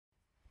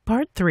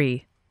Part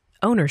 3.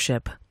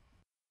 Ownership.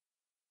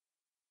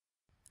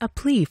 A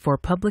Plea for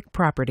Public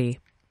Property.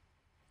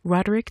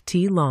 Roderick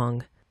T.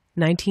 Long,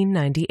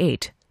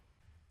 1998.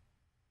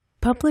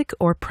 Public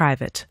or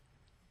private?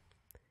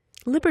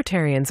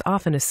 Libertarians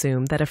often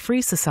assume that a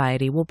free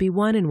society will be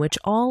one in which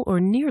all or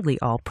nearly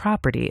all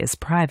property is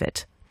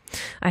private.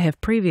 I have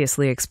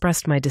previously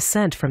expressed my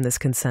dissent from this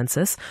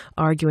consensus,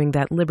 arguing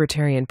that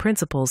libertarian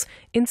principles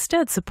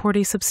instead support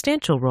a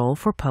substantial role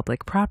for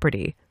public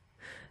property.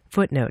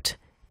 Footnote: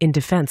 In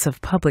Defense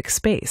of Public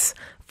Space,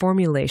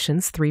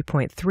 Formulations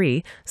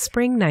 3.3,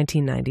 Spring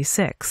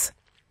 1996.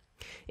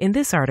 In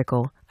this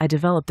article, I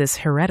develop this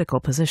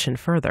heretical position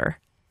further.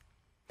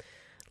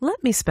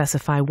 Let me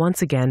specify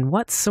once again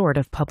what sort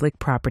of public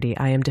property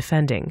I am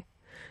defending.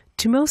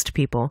 To most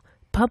people,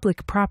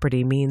 public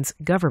property means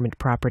government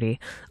property,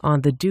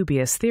 on the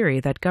dubious theory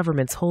that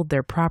governments hold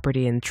their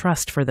property in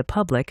trust for the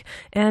public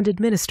and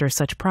administer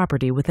such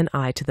property with an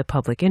eye to the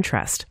public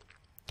interest.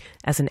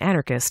 As an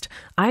anarchist,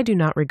 I do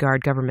not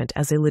regard government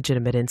as a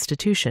legitimate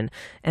institution,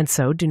 and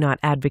so do not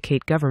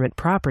advocate government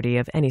property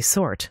of any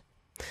sort.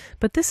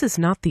 But this is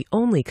not the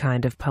only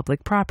kind of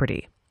public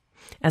property.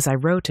 As I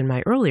wrote in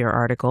my earlier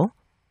article,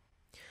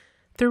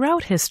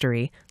 throughout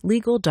history,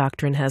 legal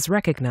doctrine has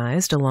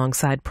recognized,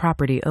 alongside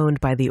property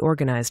owned by the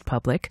organized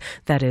public,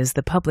 that is,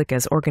 the public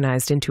as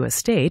organized into a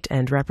state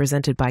and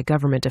represented by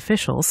government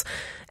officials,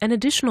 an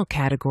additional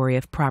category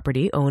of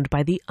property owned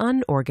by the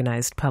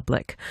unorganized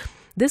public.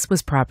 This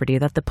was property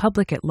that the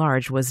public at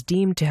large was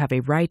deemed to have a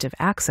right of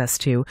access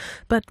to,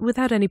 but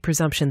without any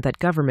presumption that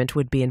government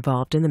would be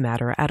involved in the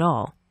matter at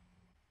all.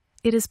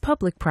 It is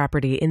public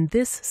property in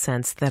this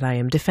sense that I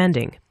am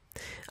defending.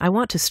 I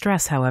want to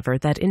stress, however,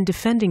 that in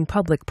defending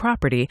public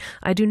property,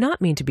 I do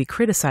not mean to be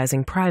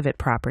criticizing private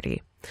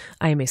property.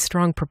 I am a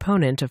strong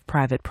proponent of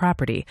private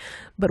property,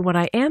 but what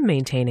I am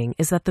maintaining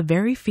is that the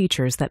very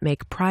features that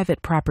make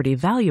private property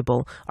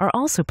valuable are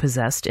also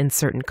possessed in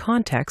certain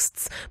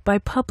contexts by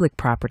public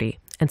property,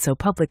 and so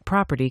public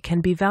property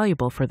can be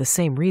valuable for the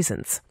same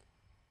reasons.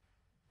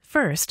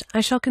 First,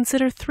 I shall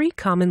consider three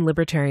common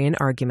libertarian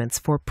arguments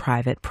for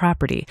private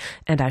property,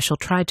 and I shall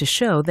try to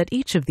show that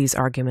each of these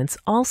arguments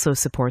also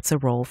supports a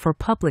role for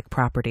public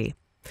property.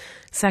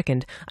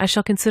 Second, I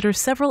shall consider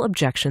several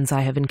objections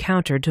I have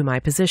encountered to my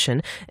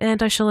position,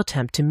 and I shall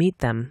attempt to meet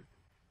them.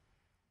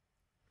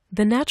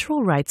 The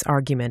natural rights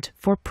argument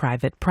for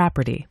private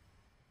property.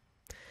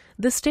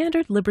 The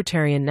standard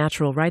libertarian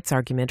natural rights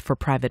argument for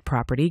private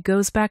property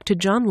goes back to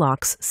John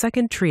Locke's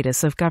Second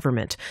Treatise of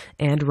Government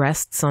and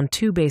rests on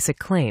two basic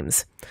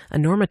claims: a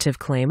normative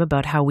claim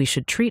about how we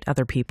should treat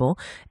other people,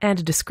 and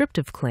a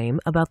descriptive claim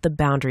about the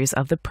boundaries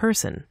of the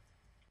person.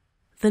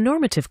 The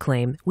normative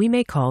claim we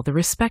may call the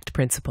respect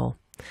principle.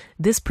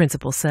 This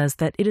principle says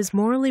that it is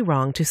morally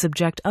wrong to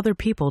subject other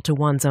people to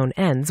one's own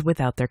ends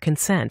without their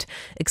consent,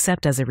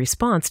 except as a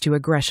response to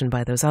aggression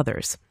by those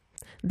others.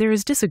 There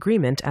is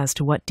disagreement as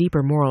to what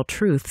deeper moral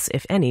truths,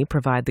 if any,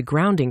 provide the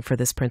grounding for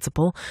this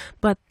principle,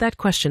 but that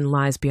question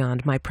lies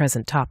beyond my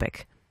present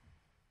topic.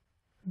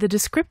 The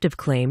descriptive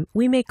claim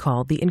we may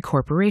call the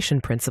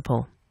incorporation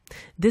principle.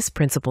 This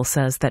principle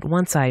says that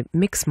once I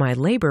mix my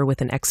labor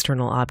with an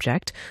external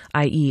object,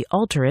 i.e.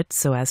 alter it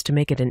so as to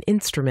make it an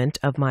instrument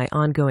of my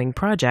ongoing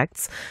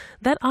projects,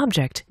 that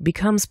object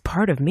becomes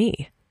part of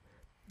me.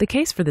 The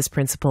case for this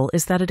principle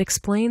is that it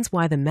explains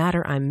why the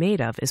matter I'm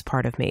made of is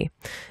part of me.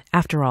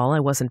 After all, I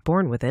wasn't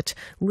born with it.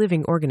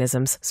 Living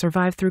organisms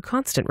survive through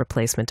constant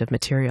replacement of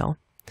material.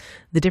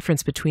 The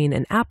difference between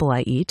an apple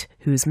I eat,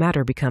 whose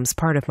matter becomes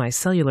part of my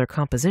cellular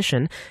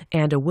composition,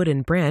 and a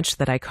wooden branch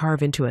that I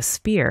carve into a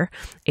spear,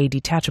 a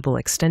detachable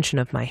extension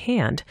of my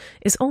hand,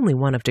 is only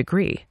one of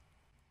degree.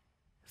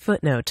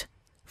 Footnote: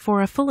 For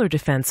a fuller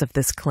defense of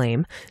this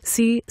claim,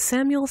 see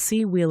Samuel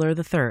C. Wheeler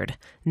III,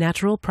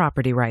 Natural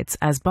Property Rights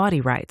as Body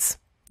Rights.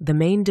 The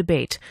Main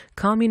Debate,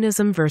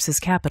 Communism versus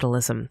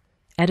Capitalism,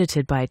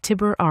 edited by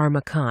Tibor R.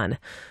 Makan,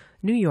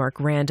 New York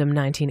Random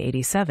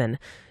 1987,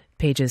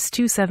 pages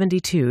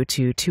 272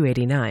 to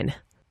 289.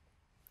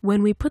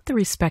 When we put the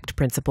respect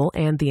principle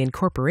and the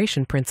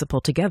incorporation principle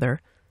together,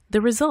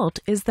 the result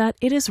is that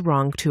it is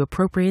wrong to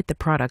appropriate the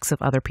products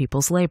of other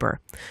people's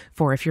labor.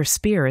 For if your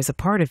spear is a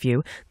part of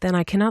you, then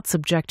I cannot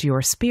subject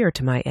your spear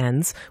to my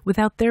ends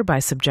without thereby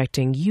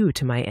subjecting you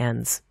to my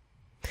ends.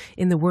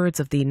 In the words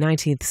of the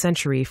 19th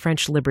century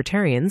French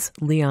libertarians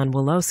Leon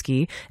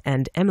Wolowski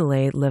and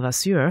Émile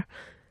Levasseur,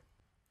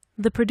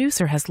 the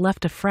producer has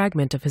left a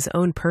fragment of his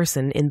own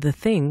person in the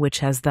thing which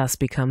has thus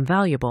become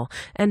valuable,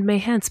 and may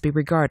hence be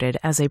regarded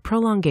as a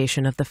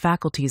prolongation of the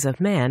faculties of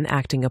man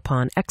acting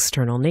upon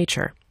external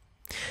nature.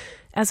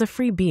 As a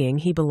free being,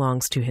 he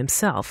belongs to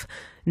himself.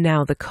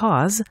 Now the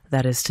cause,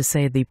 that is to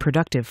say the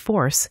productive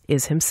force,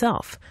 is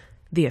himself.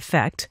 The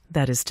effect,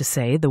 that is to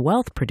say the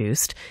wealth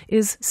produced,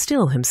 is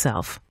still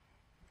himself.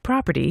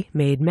 Property,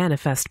 made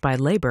manifest by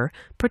labor,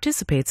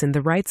 participates in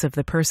the rights of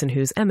the person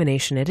whose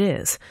emanation it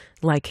is.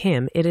 Like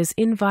him, it is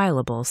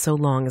inviolable so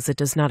long as it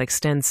does not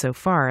extend so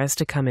far as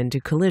to come into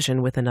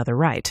collision with another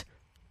right.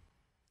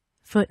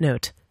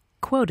 Footnote: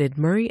 Quoted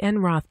Murray N.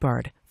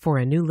 Rothbard, For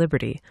a New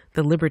Liberty,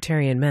 The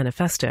Libertarian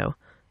Manifesto,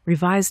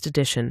 Revised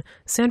Edition,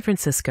 San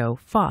Francisco,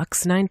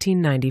 Fox,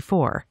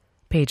 1994,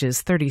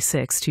 pages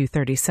 36 to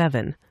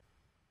 37.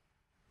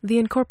 The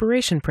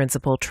incorporation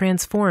principle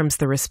transforms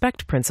the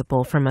respect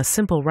principle from a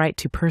simple right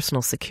to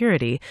personal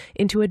security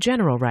into a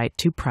general right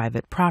to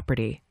private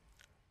property.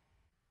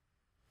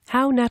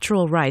 How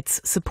natural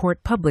rights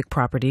support public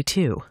property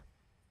too.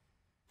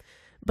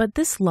 But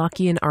this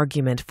Lockean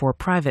argument for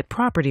private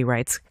property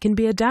rights can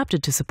be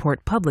adapted to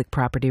support public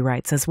property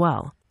rights as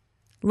well.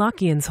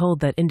 Lockeans hold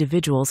that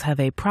individuals have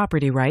a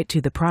property right to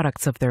the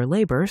products of their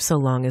labor so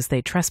long as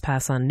they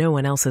trespass on no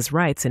one else's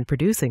rights in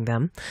producing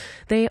them.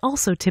 They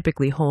also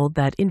typically hold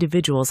that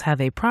individuals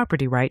have a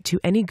property right to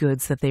any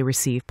goods that they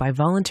receive by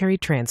voluntary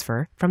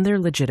transfer from their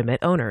legitimate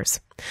owners,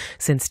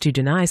 since to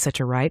deny such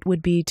a right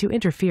would be to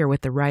interfere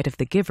with the right of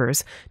the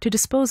givers to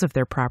dispose of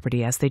their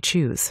property as they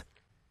choose.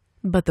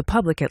 But the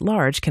public at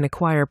large can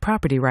acquire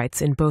property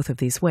rights in both of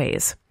these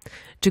ways.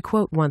 To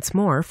quote once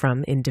more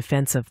from In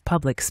Defense of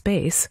Public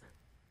Space,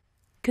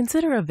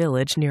 consider a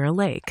village near a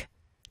lake.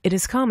 It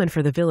is common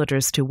for the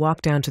villagers to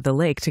walk down to the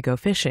lake to go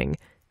fishing.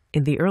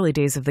 In the early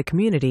days of the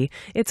community,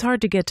 it's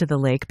hard to get to the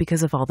lake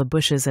because of all the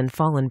bushes and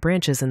fallen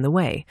branches in the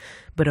way.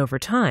 But over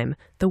time,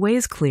 the way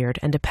is cleared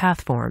and a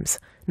path forms,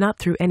 not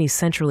through any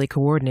centrally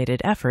coordinated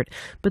effort,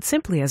 but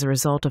simply as a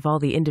result of all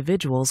the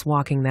individuals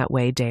walking that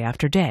way day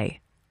after day.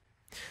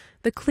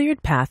 The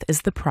cleared path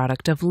is the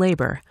product of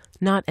labor,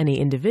 not any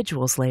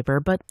individual's labor,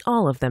 but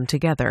all of them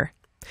together.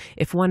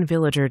 If one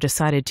villager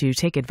decided to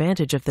take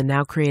advantage of the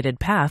now created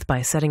path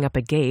by setting up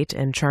a gate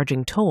and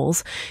charging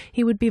tolls,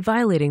 he would be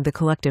violating the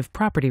collective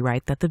property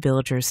right that the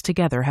villagers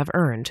together have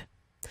earned.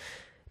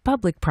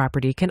 Public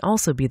property can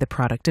also be the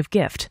product of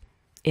gift.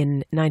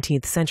 In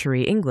 19th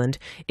century England,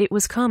 it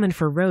was common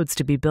for roads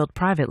to be built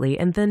privately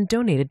and then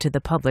donated to the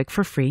public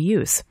for free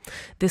use.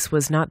 This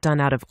was not done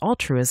out of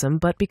altruism,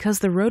 but because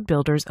the road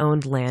builders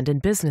owned land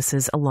and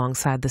businesses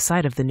alongside the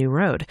site of the new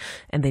road,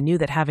 and they knew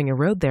that having a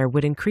road there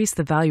would increase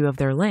the value of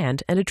their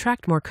land and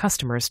attract more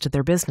customers to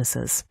their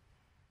businesses.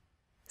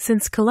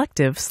 Since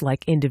collectives,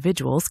 like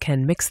individuals,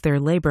 can mix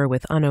their labor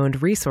with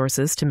unowned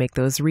resources to make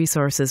those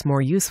resources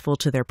more useful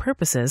to their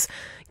purposes,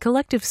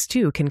 collectives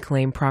too can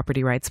claim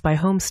property rights by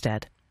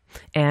homestead.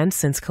 And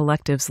since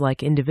collectives,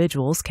 like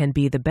individuals, can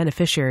be the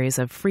beneficiaries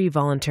of free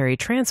voluntary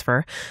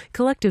transfer,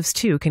 collectives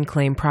too can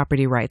claim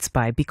property rights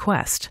by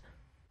bequest.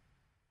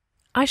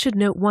 I should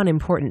note one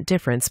important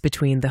difference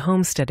between the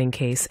homesteading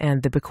case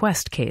and the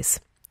bequest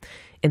case.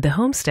 In the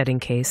homesteading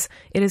case,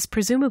 it is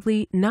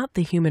presumably not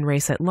the human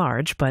race at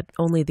large, but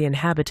only the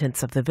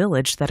inhabitants of the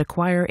village that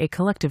acquire a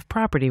collective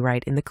property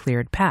right in the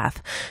cleared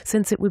path,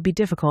 since it would be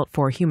difficult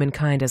for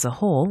humankind as a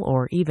whole,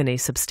 or even a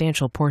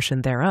substantial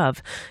portion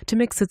thereof, to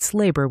mix its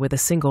labor with a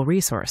single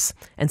resource,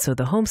 and so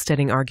the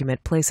homesteading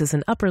argument places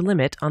an upper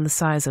limit on the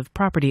size of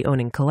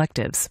property-owning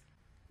collectives.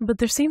 But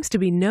there seems to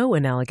be no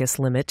analogous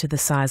limit to the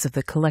size of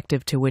the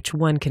collective to which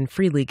one can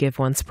freely give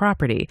one's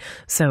property,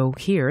 so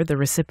here the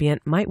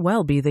recipient might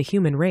well be the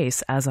human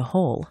race as a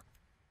whole.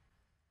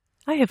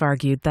 I have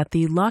argued that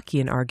the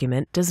Lockean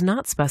argument does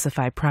not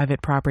specify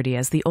private property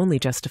as the only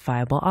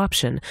justifiable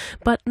option,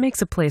 but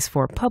makes a place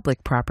for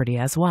public property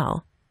as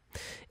well.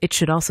 It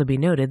should also be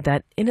noted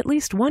that, in at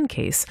least one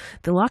case,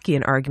 the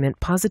Lockean argument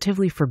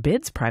positively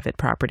forbids private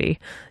property,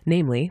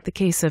 namely the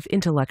case of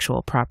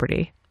intellectual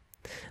property.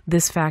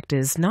 This fact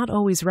is not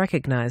always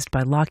recognized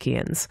by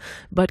Lockeans,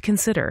 but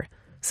consider,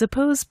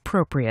 suppose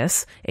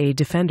Proprius, a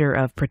defender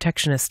of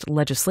protectionist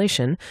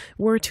legislation,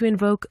 were to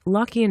invoke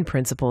Lockean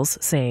principles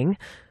saying,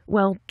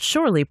 well,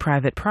 surely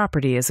private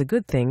property is a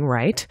good thing,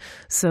 right?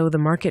 So the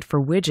market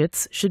for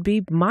widgets should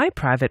be my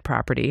private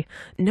property.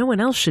 No one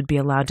else should be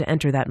allowed to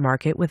enter that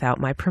market without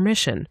my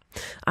permission.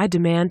 I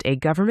demand a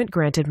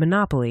government-granted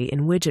monopoly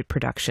in widget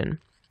production.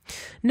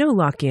 No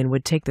Lockean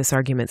would take this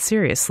argument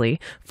seriously,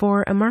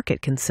 for a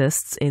market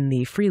consists in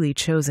the freely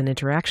chosen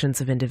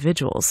interactions of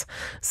individuals,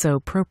 so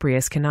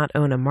Proprius cannot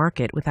own a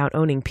market without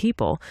owning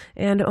people,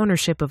 and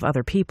ownership of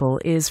other people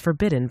is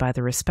forbidden by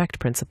the respect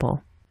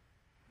principle.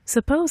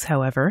 Suppose,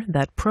 however,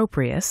 that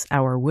Proprius,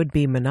 our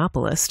would-be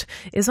monopolist,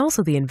 is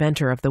also the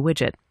inventor of the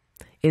widget.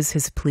 Is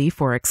his plea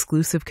for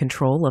exclusive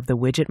control of the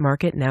widget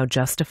market now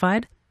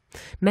justified?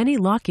 Many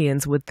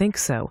Lockeans would think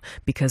so,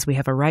 because we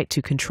have a right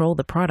to control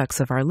the products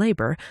of our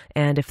labor,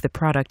 and if the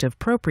product of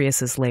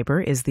Proprius's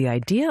labor is the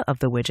idea of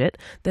the widget,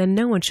 then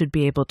no one should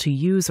be able to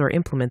use or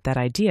implement that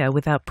idea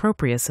without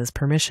Proprius's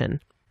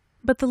permission.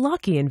 But the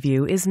Lockean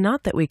view is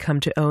not that we come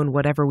to own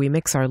whatever we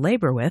mix our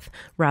labor with,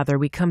 rather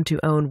we come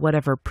to own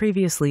whatever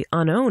previously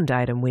unowned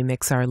item we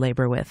mix our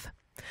labor with.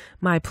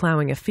 My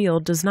plowing a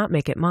field does not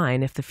make it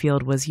mine if the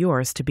field was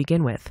yours to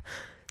begin with.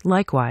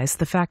 Likewise,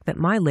 the fact that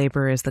my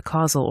labor is the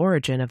causal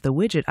origin of the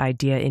widget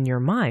idea in your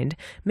mind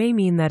may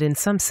mean that in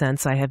some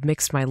sense I have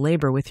mixed my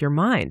labor with your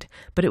mind,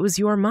 but it was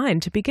your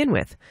mind to begin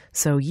with,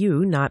 so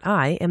you, not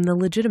I, am the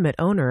legitimate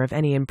owner of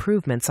any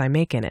improvements I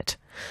make in it.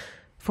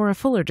 For a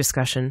fuller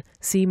discussion,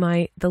 see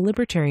my The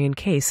Libertarian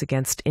Case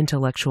Against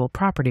Intellectual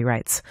Property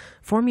Rights,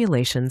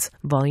 Formulations,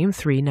 Volume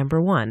 3, Number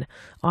 1,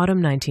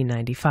 Autumn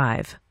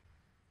 1995.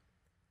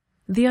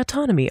 The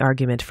autonomy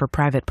argument for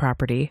private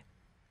property.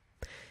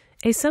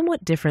 A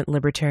somewhat different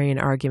libertarian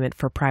argument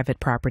for private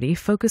property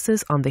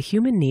focuses on the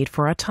human need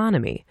for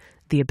autonomy,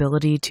 the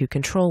ability to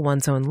control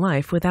one's own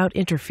life without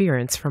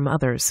interference from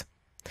others.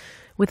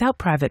 Without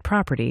private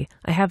property,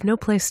 I have no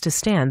place to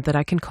stand that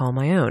I can call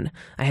my own.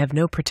 I have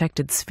no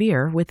protected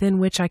sphere within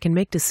which I can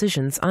make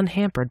decisions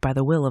unhampered by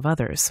the will of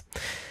others.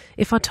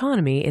 If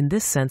autonomy in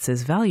this sense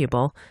is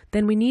valuable,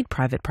 then we need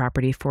private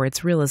property for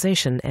its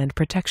realization and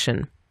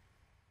protection.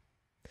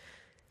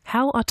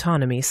 How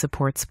autonomy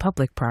supports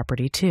public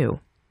property, too.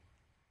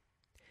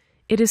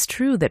 It is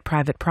true that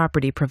private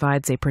property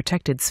provides a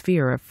protected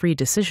sphere of free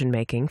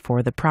decision-making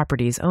for the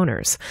property's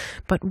owners,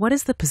 but what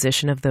is the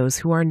position of those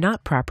who are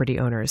not property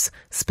owners,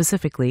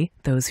 specifically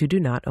those who do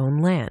not own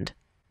land?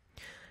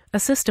 A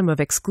system of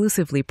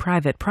exclusively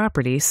private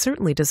property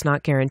certainly does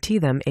not guarantee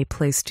them a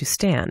place to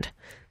stand.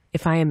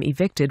 If I am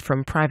evicted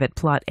from private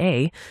plot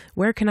A,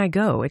 where can I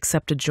go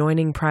except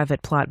adjoining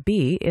private plot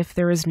B if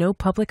there is no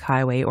public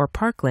highway or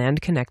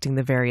parkland connecting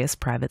the various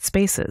private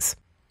spaces?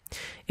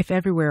 If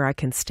everywhere I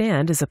can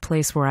stand is a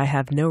place where I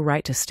have no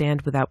right to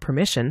stand without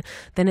permission,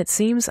 then it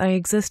seems I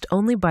exist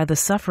only by the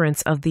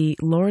sufferance of the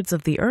lords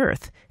of the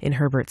earth, in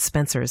Herbert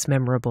Spencer's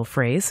memorable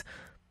phrase.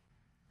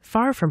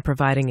 Far from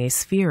providing a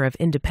sphere of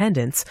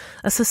independence,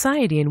 a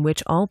society in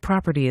which all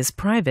property is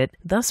private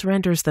thus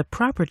renders the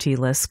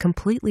propertyless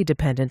completely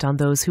dependent on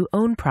those who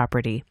own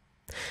property.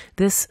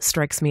 This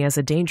strikes me as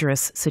a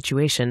dangerous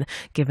situation,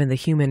 given the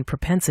human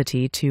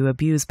propensity to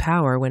abuse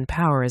power when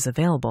power is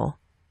available.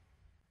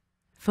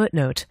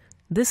 Footnote: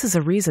 this is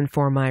a reason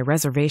for my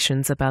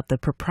reservations about the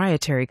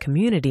proprietary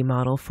community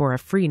model for a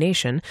free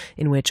nation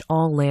in which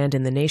all land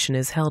in the nation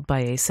is held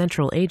by a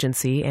central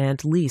agency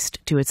and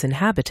leased to its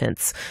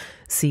inhabitants.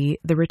 See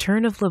The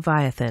Return of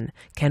Leviathan.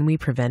 Can we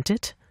prevent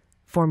it?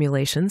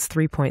 Formulations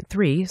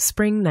 3.3,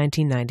 Spring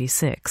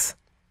 1996.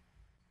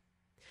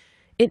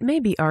 It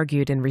may be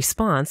argued in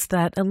response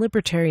that a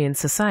libertarian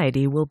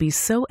society will be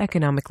so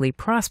economically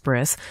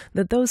prosperous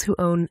that those who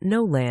own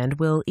no land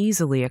will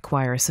easily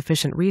acquire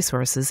sufficient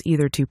resources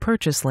either to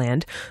purchase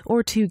land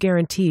or to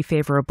guarantee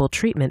favorable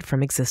treatment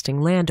from existing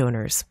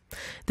landowners.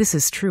 This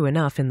is true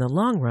enough in the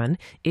long run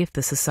if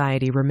the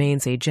society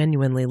remains a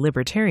genuinely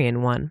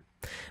libertarian one.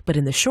 But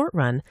in the short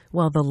run,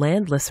 while the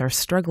landless are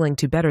struggling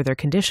to better their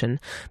condition,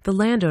 the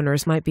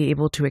landowners might be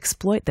able to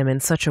exploit them in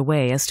such a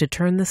way as to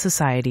turn the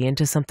society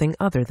into something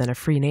other than a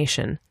free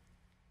nation.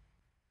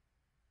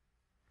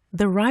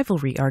 The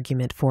rivalry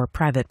argument for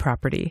private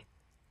property.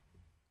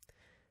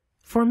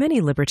 For many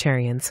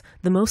libertarians,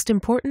 the most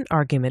important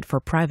argument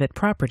for private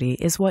property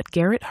is what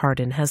Garrett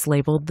Hardin has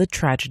labeled the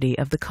tragedy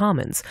of the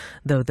commons,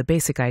 though the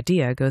basic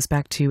idea goes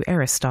back to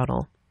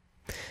Aristotle.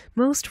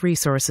 Most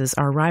resources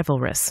are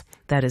rivalrous.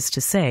 That is to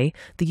say,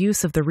 the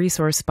use of the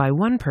resource by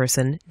one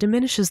person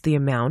diminishes the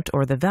amount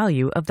or the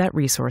value of that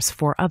resource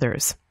for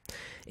others.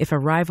 If a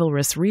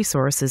rivalrous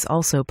resource is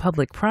also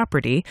public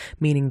property,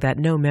 meaning that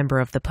no member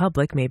of the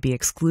public may be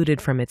excluded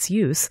from its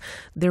use,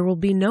 there will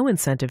be no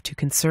incentive to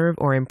conserve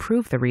or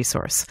improve the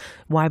resource.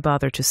 Why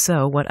bother to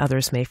sow what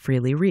others may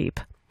freely reap?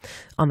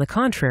 On the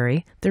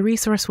contrary, the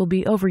resource will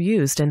be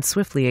overused and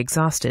swiftly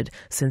exhausted,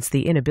 since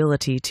the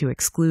inability to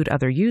exclude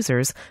other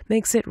users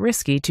makes it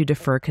risky to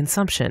defer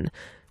consumption.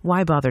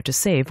 Why bother to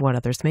save what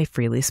others may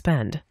freely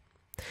spend?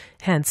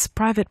 Hence,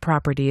 private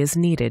property is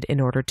needed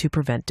in order to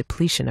prevent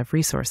depletion of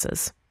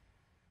resources.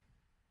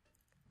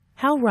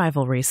 How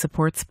rivalry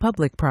supports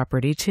public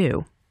property,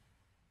 too.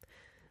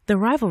 The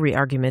rivalry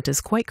argument is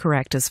quite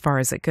correct as far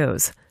as it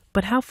goes,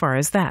 but how far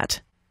is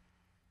that?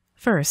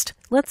 First,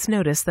 let's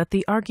notice that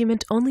the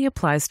argument only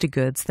applies to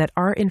goods that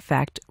are in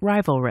fact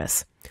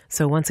rivalrous.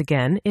 So once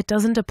again, it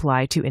doesn't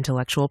apply to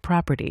intellectual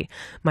property.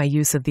 My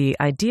use of the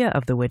idea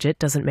of the widget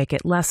doesn't make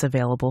it less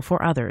available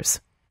for others.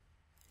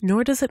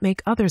 Nor does it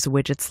make others'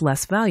 widgets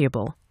less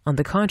valuable. On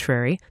the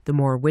contrary, the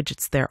more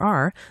widgets there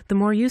are, the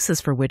more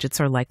uses for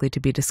widgets are likely to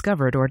be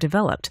discovered or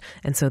developed,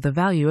 and so the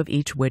value of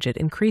each widget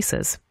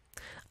increases.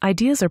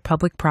 Ideas are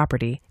public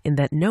property in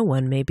that no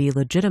one may be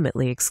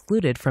legitimately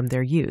excluded from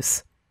their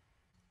use.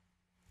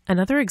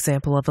 Another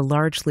example of a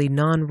largely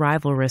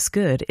non-rivalrous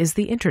good is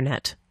the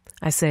Internet.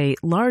 I say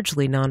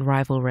largely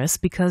non-rivalrous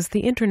because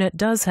the Internet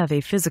does have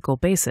a physical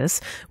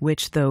basis,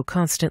 which, though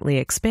constantly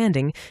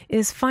expanding,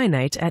 is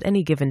finite at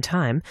any given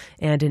time,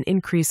 and an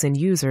increase in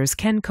users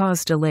can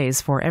cause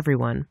delays for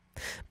everyone.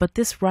 But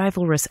this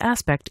rivalrous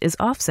aspect is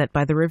offset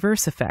by the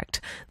reverse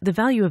effect. The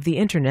value of the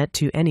Internet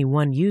to any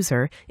one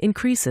user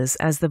increases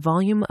as the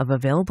volume of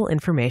available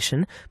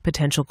information,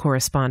 potential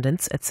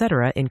correspondence,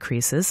 etc.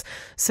 increases,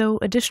 so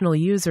additional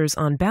users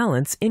on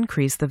balance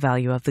increase the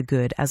value of the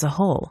good as a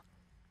whole.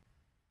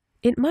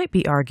 It might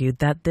be argued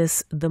that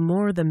this the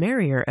more the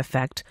merrier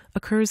effect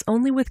occurs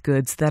only with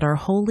goods that are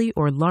wholly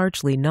or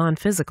largely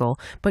non-physical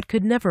but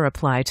could never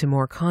apply to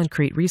more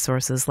concrete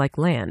resources like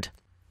land.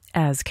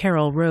 As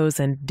Carol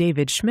Rose and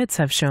David Schmitz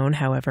have shown,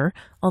 however,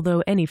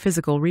 although any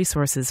physical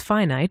resource is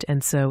finite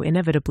and so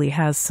inevitably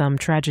has some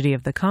tragedy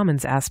of the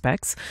commons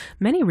aspects,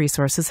 many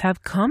resources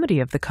have comedy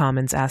of the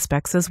commons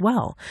aspects as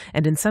well,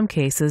 and in some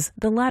cases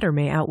the latter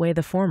may outweigh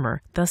the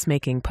former, thus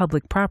making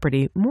public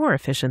property more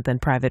efficient than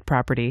private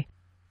property.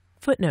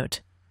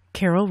 Footnote: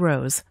 Carol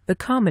Rose, The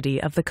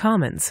Comedy of the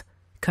Commons,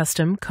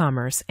 Custom,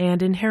 Commerce,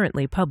 and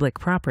Inherently Public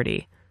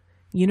Property.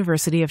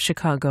 University of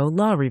Chicago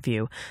Law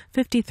Review,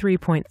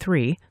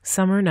 53.3,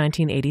 Summer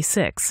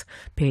 1986,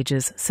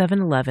 pages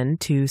 711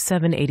 to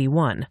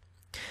 781.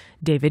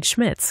 David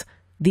Schmitz,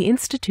 The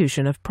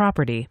Institution of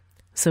Property,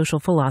 Social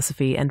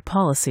Philosophy and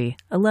Policy,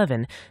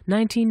 11,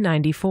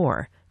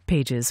 1994,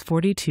 pages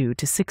 42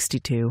 to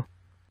 62.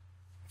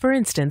 For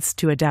instance,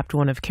 to adapt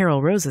one of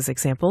Carol Rose's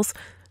examples,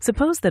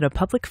 suppose that a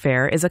public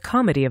fair is a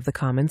comedy of the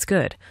commons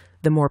good.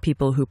 The more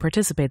people who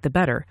participate, the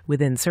better,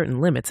 within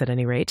certain limits at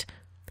any rate.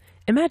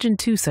 Imagine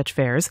two such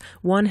fairs,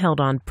 one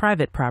held on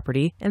private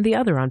property and the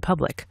other on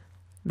public.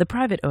 The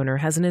private owner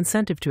has an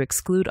incentive to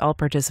exclude all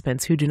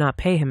participants who do not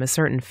pay him a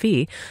certain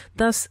fee,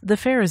 thus the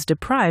fair is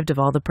deprived of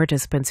all the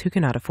participants who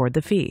cannot afford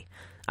the fee.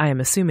 I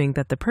am assuming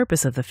that the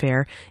purpose of the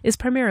fair is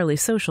primarily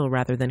social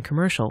rather than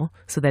commercial,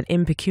 so that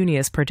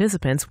impecunious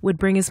participants would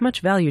bring as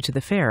much value to the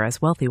fair as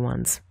wealthy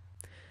ones.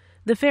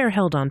 The fair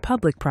held on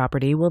public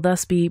property will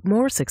thus be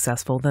more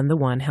successful than the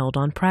one held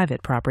on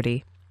private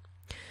property.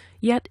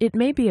 Yet it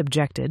may be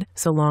objected,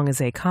 so long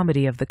as a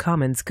comedy of the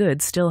commons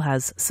good still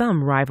has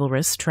some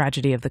rivalrous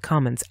tragedy of the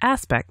commons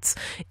aspects,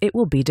 it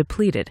will be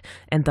depleted,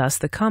 and thus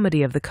the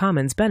comedy of the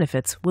commons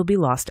benefits will be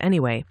lost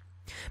anyway.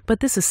 But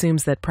this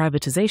assumes that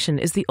privatization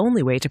is the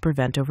only way to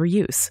prevent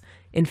overuse.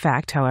 In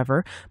fact,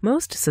 however,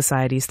 most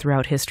societies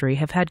throughout history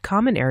have had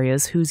common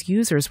areas whose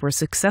users were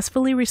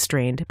successfully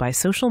restrained by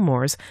social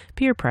mores,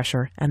 peer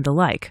pressure, and the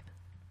like.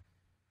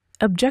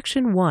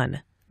 Objection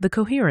 1. The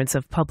coherence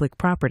of public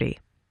property.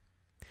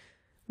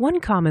 One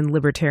common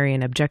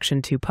libertarian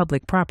objection to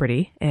public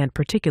property, and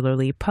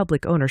particularly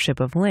public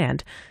ownership of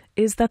land,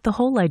 is that the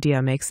whole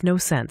idea makes no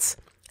sense.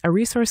 A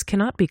resource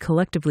cannot be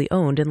collectively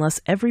owned unless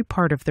every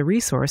part of the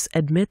resource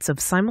admits of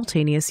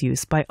simultaneous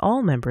use by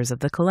all members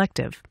of the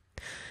collective.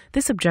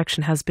 This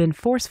objection has been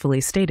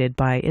forcefully stated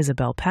by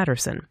Isabel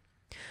Patterson.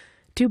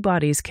 Two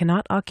bodies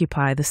cannot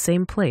occupy the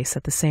same place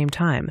at the same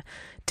time.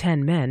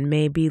 10 men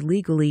may be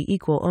legally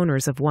equal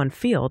owners of one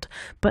field,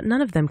 but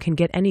none of them can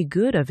get any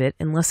good of it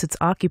unless its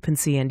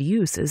occupancy and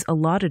use is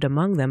allotted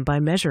among them by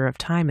measure of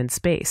time and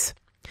space.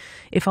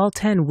 If all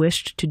 10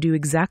 wished to do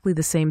exactly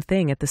the same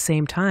thing at the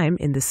same time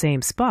in the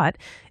same spot,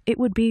 it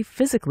would be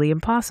physically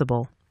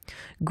impossible.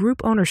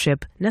 Group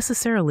ownership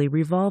necessarily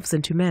revolves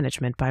into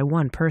management by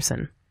one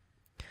person.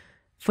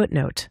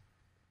 Footnote: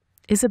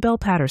 Isabel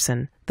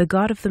Patterson, The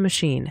God of the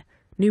Machine,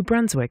 New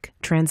Brunswick,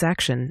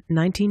 Transaction,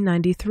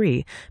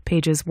 1993,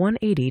 pages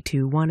 180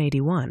 to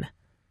 181.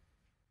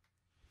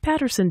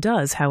 Patterson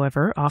does,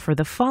 however, offer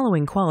the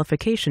following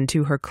qualification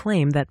to her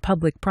claim that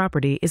public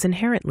property is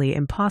inherently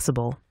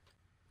impossible.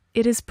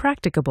 It is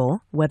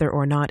practicable, whether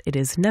or not it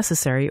is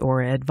necessary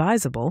or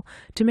advisable,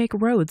 to make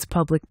roads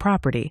public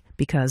property,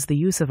 because the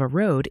use of a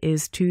road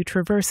is to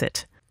traverse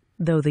it.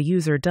 Though the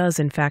user does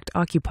in fact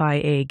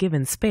occupy a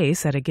given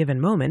space at a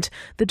given moment,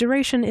 the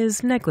duration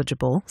is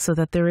negligible, so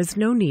that there is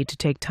no need to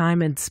take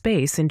time and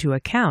space into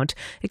account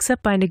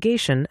except by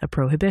negation, a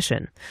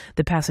prohibition.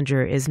 The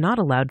passenger is not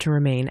allowed to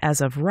remain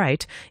as of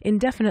right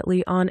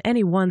indefinitely on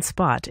any one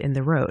spot in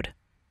the road.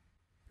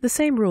 The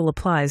same rule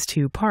applies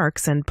to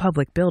parks and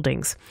public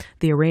buildings.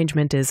 The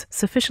arrangement is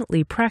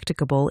sufficiently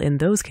practicable in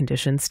those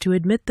conditions to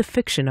admit the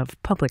fiction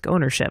of public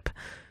ownership.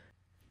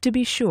 To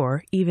be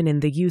sure, even in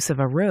the use of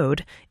a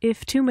road,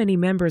 if too many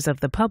members of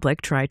the public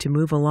try to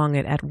move along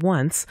it at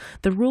once,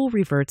 the rule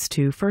reverts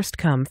to first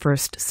come,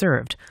 first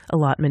served,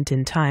 allotment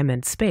in time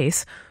and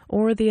space,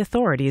 or the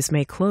authorities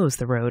may close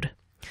the road.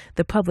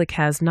 The public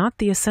has not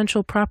the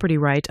essential property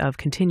right of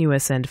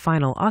continuous and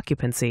final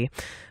occupancy.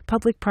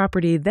 Public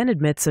property then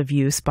admits of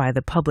use by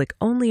the public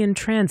only in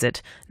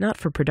transit, not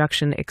for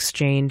production,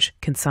 exchange,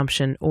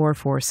 consumption, or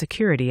for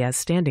security as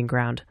standing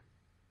ground.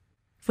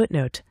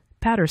 Footnote: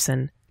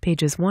 Patterson,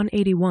 pages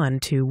 181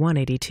 to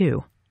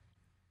 182.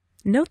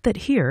 Note that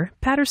here,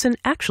 Patterson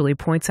actually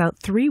points out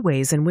 3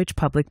 ways in which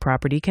public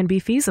property can be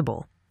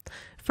feasible.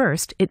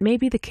 First, it may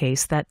be the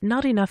case that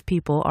not enough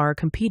people are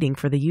competing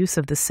for the use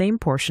of the same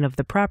portion of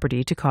the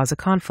property to cause a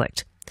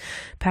conflict.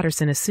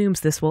 Patterson assumes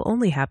this will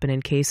only happen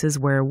in cases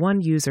where one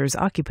user's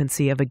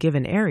occupancy of a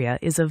given area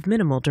is of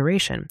minimal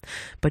duration,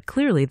 but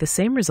clearly the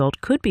same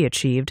result could be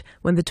achieved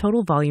when the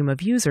total volume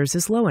of users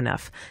is low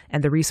enough,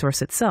 and the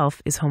resource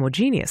itself is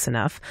homogeneous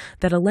enough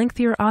that a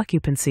lengthier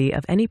occupancy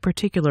of any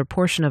particular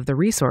portion of the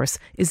resource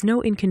is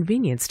no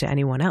inconvenience to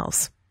anyone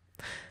else.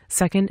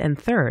 Second and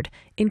third,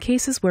 in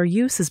cases where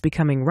use is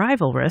becoming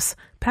rivalrous,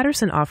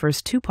 Patterson offers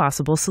 2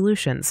 possible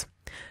solutions.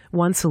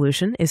 One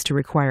solution is to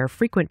require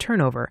frequent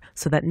turnover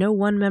so that no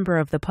one member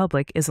of the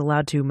public is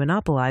allowed to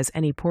monopolize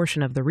any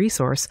portion of the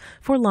resource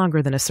for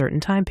longer than a certain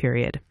time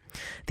period.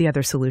 The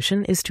other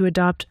solution is to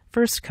adopt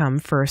first come,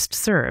 first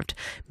served,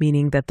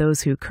 meaning that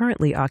those who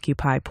currently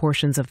occupy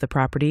portions of the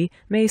property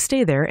may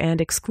stay there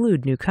and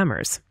exclude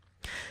newcomers.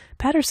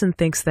 Patterson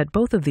thinks that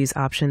both of these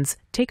options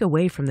take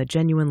away from the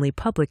genuinely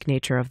public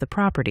nature of the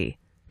property.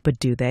 But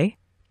do they?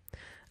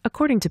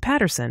 According to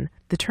Patterson,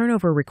 the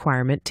turnover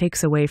requirement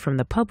takes away from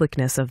the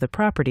publicness of the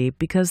property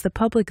because the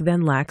public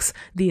then lacks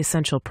the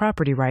essential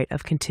property right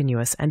of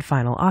continuous and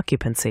final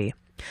occupancy.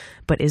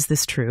 But is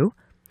this true?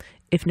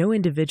 If no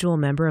individual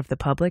member of the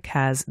public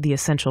has the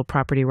essential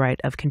property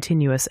right of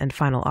continuous and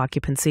final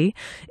occupancy,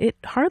 it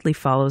hardly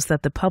follows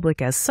that the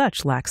public as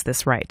such lacks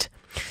this right.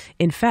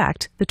 In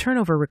fact, the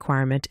turnover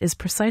requirement is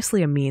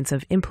precisely a means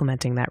of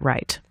implementing that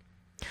right.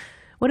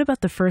 What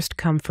about the first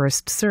come,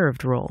 first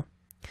served rule?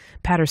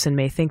 Patterson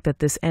may think that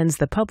this ends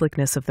the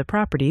publicness of the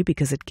property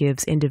because it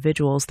gives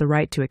individuals the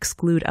right to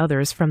exclude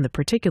others from the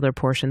particular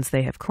portions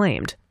they have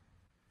claimed.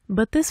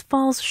 But this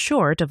falls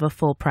short of a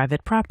full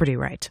private property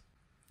right.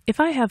 If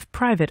I have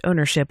private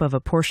ownership of a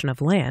portion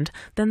of land,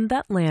 then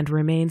that land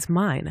remains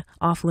mine,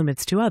 off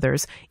limits to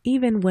others,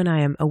 even when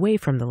I am away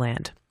from the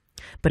land.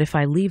 But if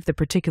I leave the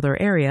particular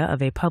area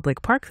of a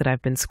public park that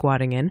I've been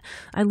squatting in,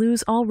 I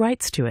lose all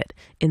rights to it.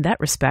 In that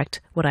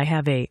respect, what I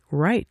have a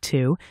right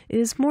to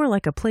is more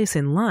like a place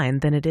in line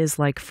than it is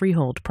like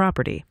freehold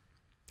property.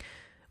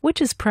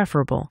 Which is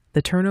preferable,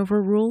 the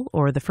turnover rule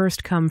or the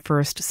first come,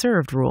 first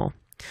served rule?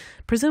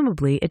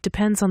 Presumably, it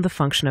depends on the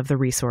function of the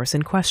resource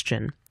in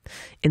question.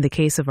 In the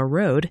case of a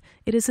road,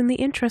 it is in the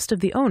interest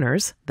of the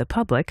owners, the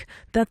public,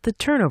 that the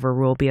turnover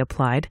rule be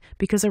applied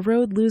because a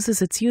road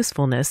loses its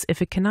usefulness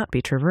if it cannot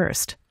be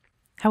traversed.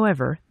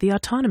 However, the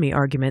autonomy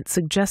argument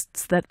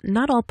suggests that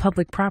not all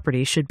public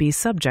property should be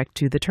subject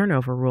to the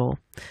turnover rule,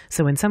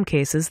 so in some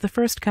cases the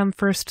first come,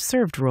 first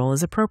served rule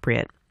is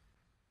appropriate.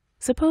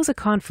 Suppose a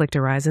conflict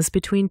arises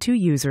between two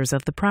users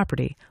of the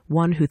property,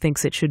 one who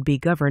thinks it should be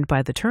governed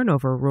by the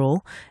turnover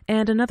rule,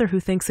 and another who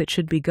thinks it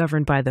should be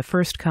governed by the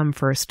first come,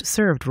 first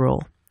served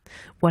rule.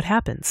 What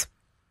happens?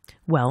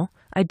 Well,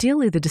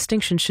 ideally the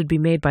distinction should be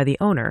made by the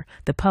owner,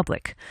 the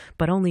public,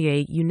 but only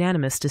a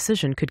unanimous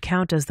decision could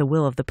count as the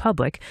will of the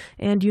public,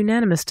 and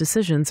unanimous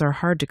decisions are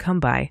hard to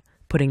come by.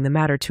 Putting the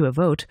matter to a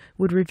vote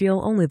would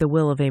reveal only the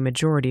will of a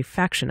majority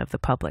faction of the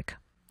public.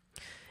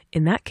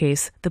 In that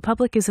case, the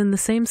public is in the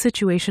same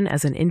situation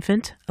as an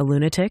infant, a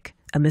lunatic,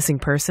 a missing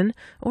person,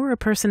 or a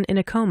person in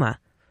a coma.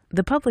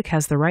 The public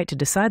has the right to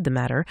decide the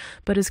matter,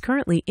 but is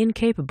currently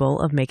incapable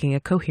of making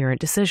a coherent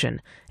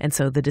decision, and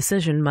so the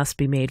decision must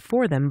be made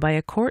for them by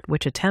a court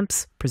which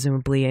attempts,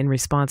 presumably in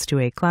response to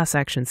a class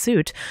action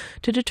suit,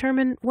 to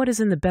determine what is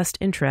in the best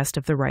interest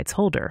of the rights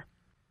holder.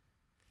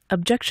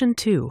 Objection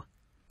 2.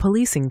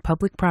 Policing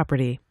public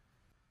property.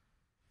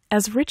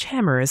 As Rich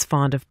Hammer is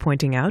fond of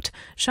pointing out,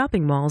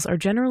 shopping malls are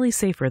generally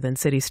safer than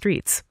city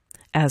streets.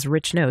 As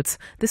Rich notes,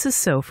 this is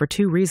so for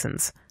two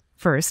reasons.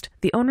 First,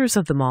 the owners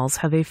of the malls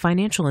have a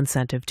financial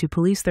incentive to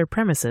police their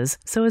premises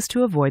so as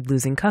to avoid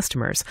losing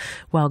customers,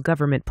 while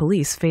government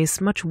police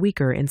face much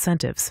weaker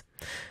incentives.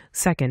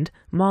 Second,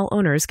 mall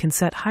owners can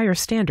set higher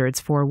standards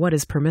for what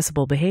is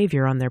permissible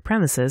behavior on their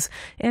premises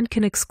and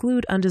can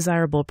exclude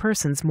undesirable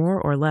persons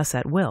more or less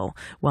at will,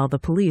 while the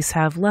police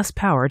have less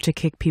power to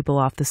kick people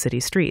off the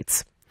city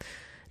streets.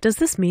 Does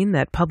this mean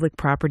that public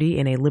property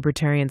in a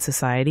libertarian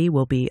society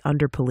will be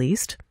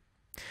under-policed?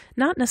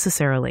 Not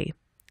necessarily.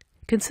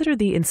 Consider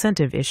the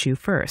incentive issue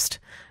first.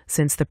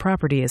 Since the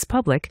property is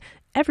public,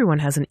 everyone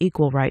has an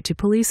equal right to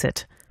police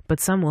it, but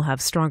some will have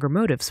stronger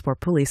motives for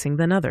policing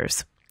than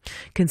others.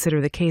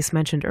 Consider the case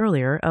mentioned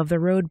earlier of the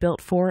road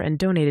built for and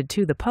donated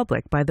to the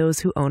public by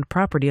those who owned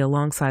property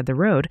alongside the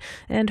road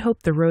and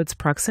hoped the road's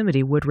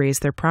proximity would raise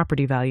their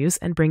property values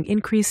and bring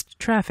increased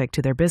traffic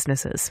to their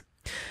businesses.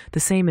 The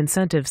same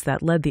incentives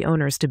that led the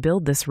owners to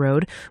build this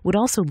road would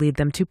also lead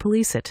them to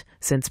police it,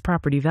 since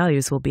property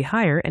values will be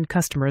higher and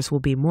customers will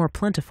be more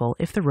plentiful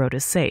if the road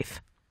is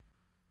safe.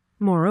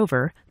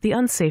 Moreover, the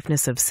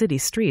unsafeness of city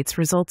streets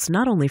results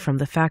not only from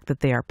the fact that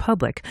they are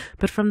public,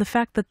 but from the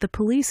fact that the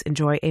police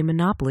enjoy a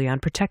monopoly on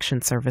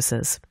protection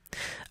services.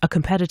 A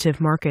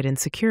competitive market in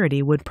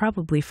security would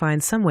probably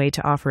find some way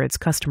to offer its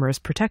customers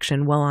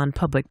protection while on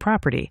public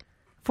property.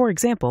 For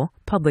example,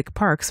 public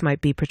parks might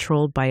be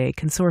patrolled by a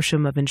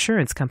consortium of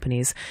insurance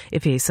companies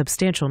if a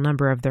substantial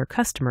number of their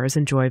customers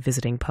enjoy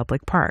visiting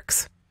public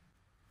parks.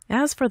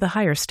 As for the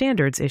higher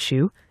standards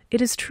issue,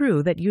 it is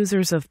true that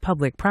users of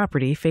public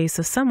property face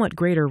a somewhat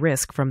greater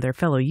risk from their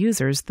fellow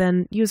users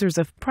than users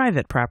of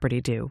private property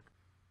do.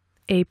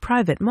 A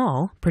private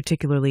mall,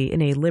 particularly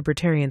in a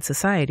libertarian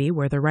society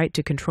where the right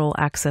to control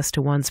access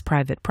to one's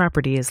private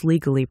property is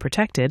legally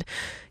protected,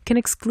 can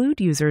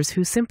exclude users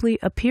who simply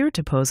appear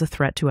to pose a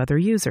threat to other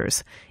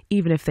users,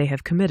 even if they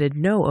have committed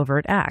no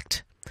overt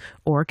act,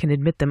 or can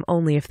admit them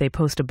only if they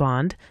post a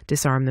bond,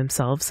 disarm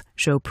themselves,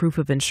 show proof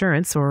of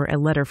insurance or a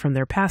letter from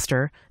their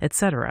pastor,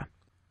 etc.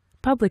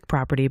 Public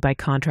property, by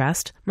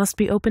contrast, must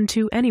be open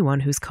to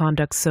anyone whose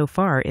conduct so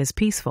far is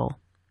peaceful.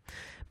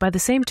 By the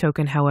same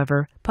token,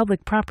 however,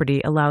 public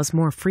property allows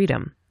more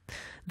freedom.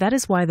 That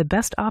is why the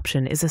best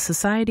option is a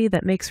society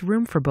that makes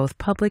room for both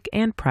public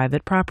and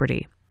private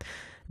property.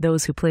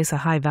 Those who place a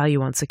high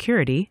value on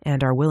security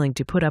and are willing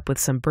to put up with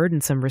some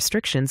burdensome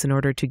restrictions in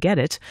order to get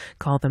it,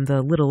 call them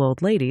the little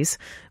old ladies,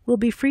 will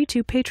be free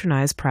to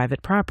patronize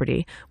private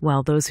property,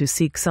 while those who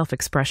seek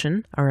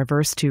self-expression, are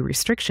averse to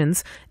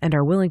restrictions, and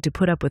are willing to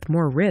put up with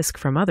more risk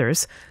from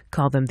others,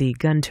 call them the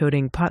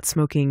gun-toting,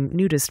 pot-smoking,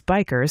 nudist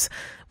bikers,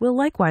 will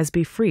likewise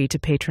be free to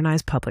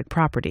patronize public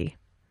property.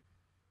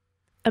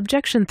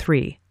 Objection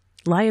 3.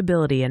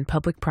 Liability in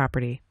public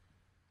property.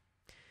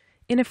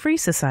 In a free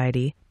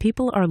society,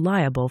 people are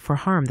liable for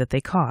harm that they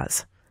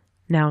cause.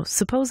 Now,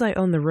 suppose I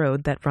own the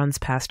road that runs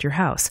past your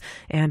house,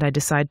 and I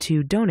decide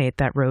to donate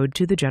that road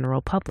to the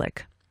general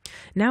public.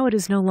 Now it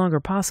is no longer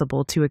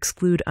possible to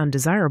exclude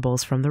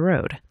undesirables from the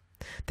road.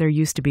 There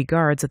used to be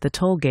guards at the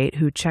toll gate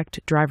who checked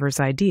drivers'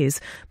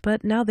 IDs,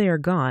 but now they are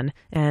gone,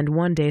 and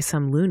one day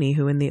some loony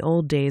who in the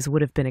old days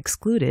would have been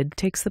excluded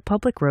takes the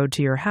public road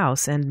to your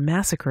house and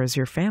massacres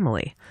your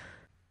family.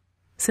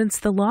 Since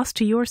the loss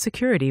to your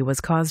security was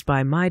caused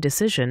by my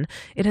decision,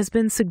 it has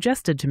been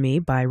suggested to me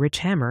by Rich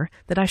Hammer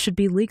that I should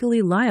be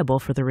legally liable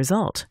for the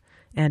result.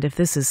 And if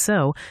this is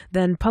so,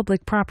 then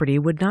public property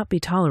would not be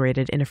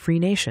tolerated in a free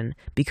nation,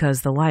 because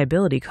the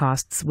liability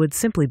costs would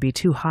simply be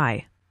too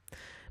high.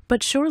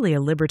 But surely a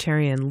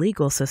libertarian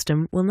legal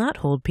system will not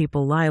hold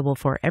people liable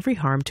for every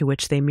harm to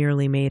which they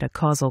merely made a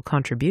causal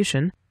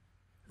contribution.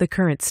 The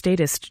current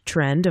statist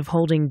trend of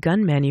holding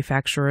gun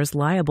manufacturers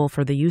liable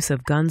for the use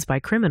of guns by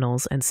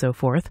criminals and so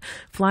forth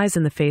flies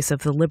in the face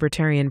of the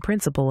libertarian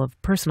principle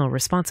of personal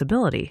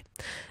responsibility.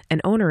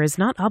 An owner is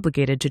not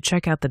obligated to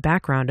check out the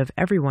background of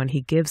everyone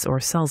he gives or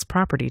sells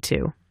property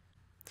to.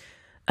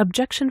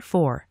 Objection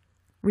 4.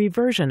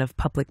 Reversion of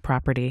public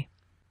property.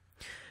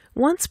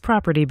 Once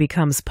property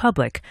becomes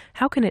public,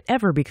 how can it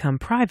ever become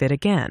private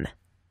again?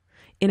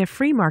 In a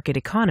free market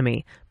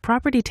economy,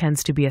 property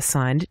tends to be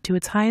assigned to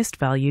its highest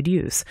valued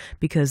use,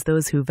 because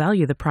those who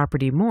value the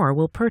property more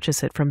will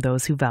purchase it from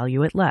those who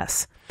value it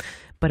less.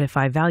 But if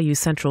I value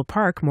Central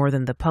Park more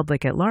than the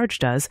public at large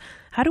does,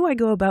 how do I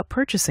go about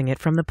purchasing it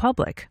from the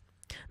public?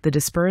 The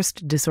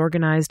dispersed,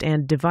 disorganized,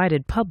 and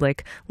divided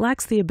public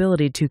lacks the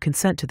ability to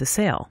consent to the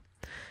sale.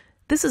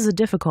 This is a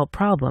difficult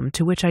problem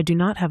to which I do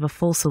not have a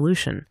full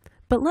solution,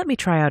 but let me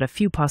try out a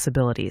few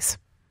possibilities.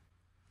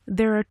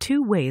 There are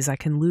two ways I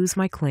can lose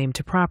my claim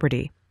to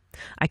property.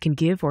 I can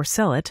give or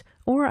sell it,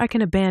 or I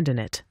can abandon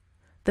it.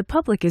 The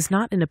public is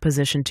not in a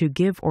position to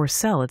give or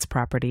sell its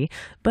property,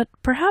 but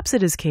perhaps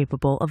it is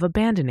capable of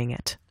abandoning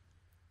it.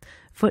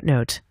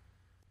 Footnote.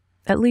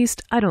 At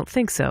least, I don't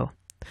think so.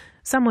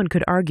 Someone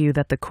could argue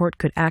that the court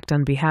could act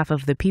on behalf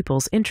of the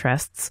people's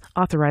interests,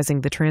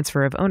 authorizing the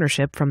transfer of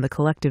ownership from the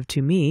collective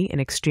to me in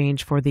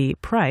exchange for the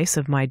price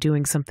of my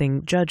doing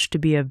something judged to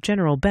be of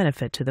general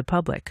benefit to the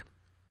public.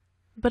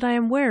 But I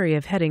am wary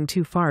of heading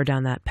too far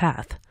down that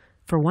path.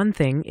 For one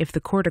thing, if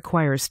the court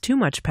acquires too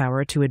much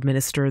power to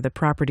administer the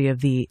property of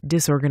the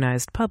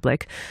disorganized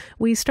public,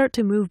 we start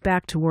to move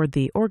back toward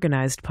the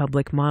organized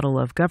public model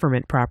of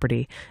government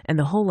property, and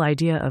the whole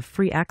idea of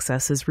free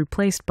access is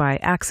replaced by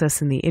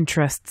access in the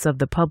interests of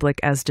the public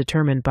as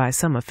determined by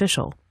some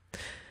official.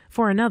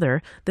 For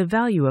another, the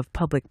value of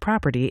public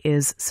property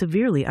is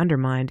severely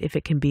undermined if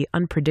it can be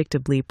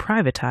unpredictably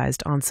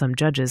privatized on some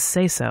judge's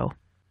say-so.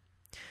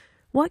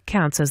 What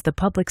counts as the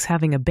public's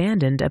having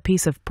abandoned a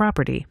piece of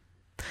property?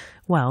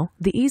 Well,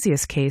 the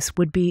easiest case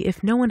would be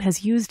if no one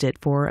has used it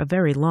for a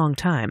very long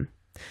time.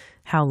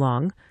 How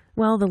long?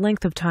 Well, the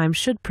length of time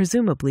should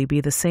presumably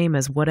be the same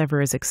as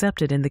whatever is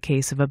accepted in the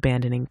case of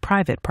abandoning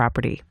private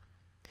property.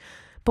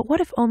 But what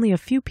if only a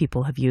few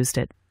people have used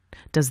it?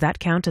 Does that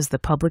count as the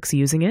public's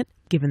using it,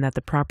 given that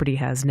the property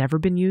has never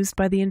been used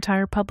by the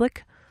entire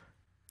public?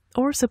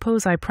 Or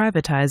suppose I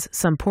privatize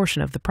some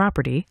portion of the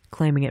property,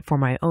 claiming it for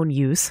my own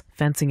use,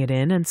 fencing it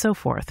in, and so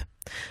forth.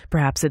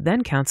 Perhaps it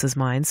then counts as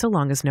mine so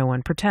long as no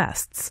one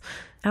protests.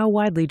 How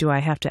widely do I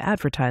have to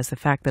advertise the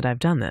fact that I've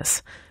done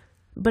this?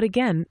 But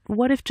again,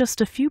 what if just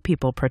a few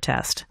people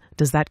protest?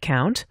 Does that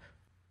count?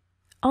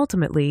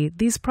 Ultimately,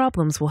 these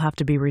problems will have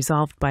to be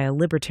resolved by a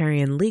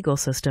libertarian legal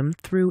system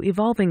through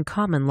evolving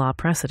common law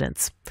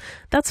precedents.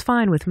 That's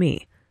fine with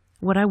me.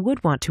 What I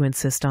would want to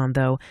insist on,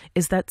 though,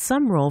 is that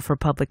some role for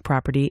public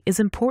property is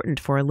important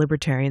for a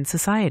libertarian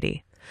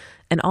society.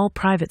 An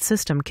all-private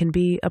system can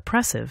be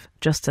oppressive,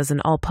 just as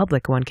an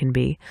all-public one can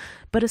be,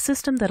 but a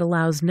system that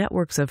allows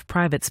networks of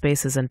private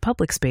spaces and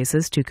public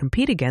spaces to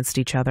compete against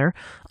each other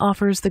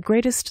offers the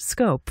greatest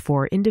scope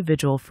for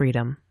individual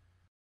freedom.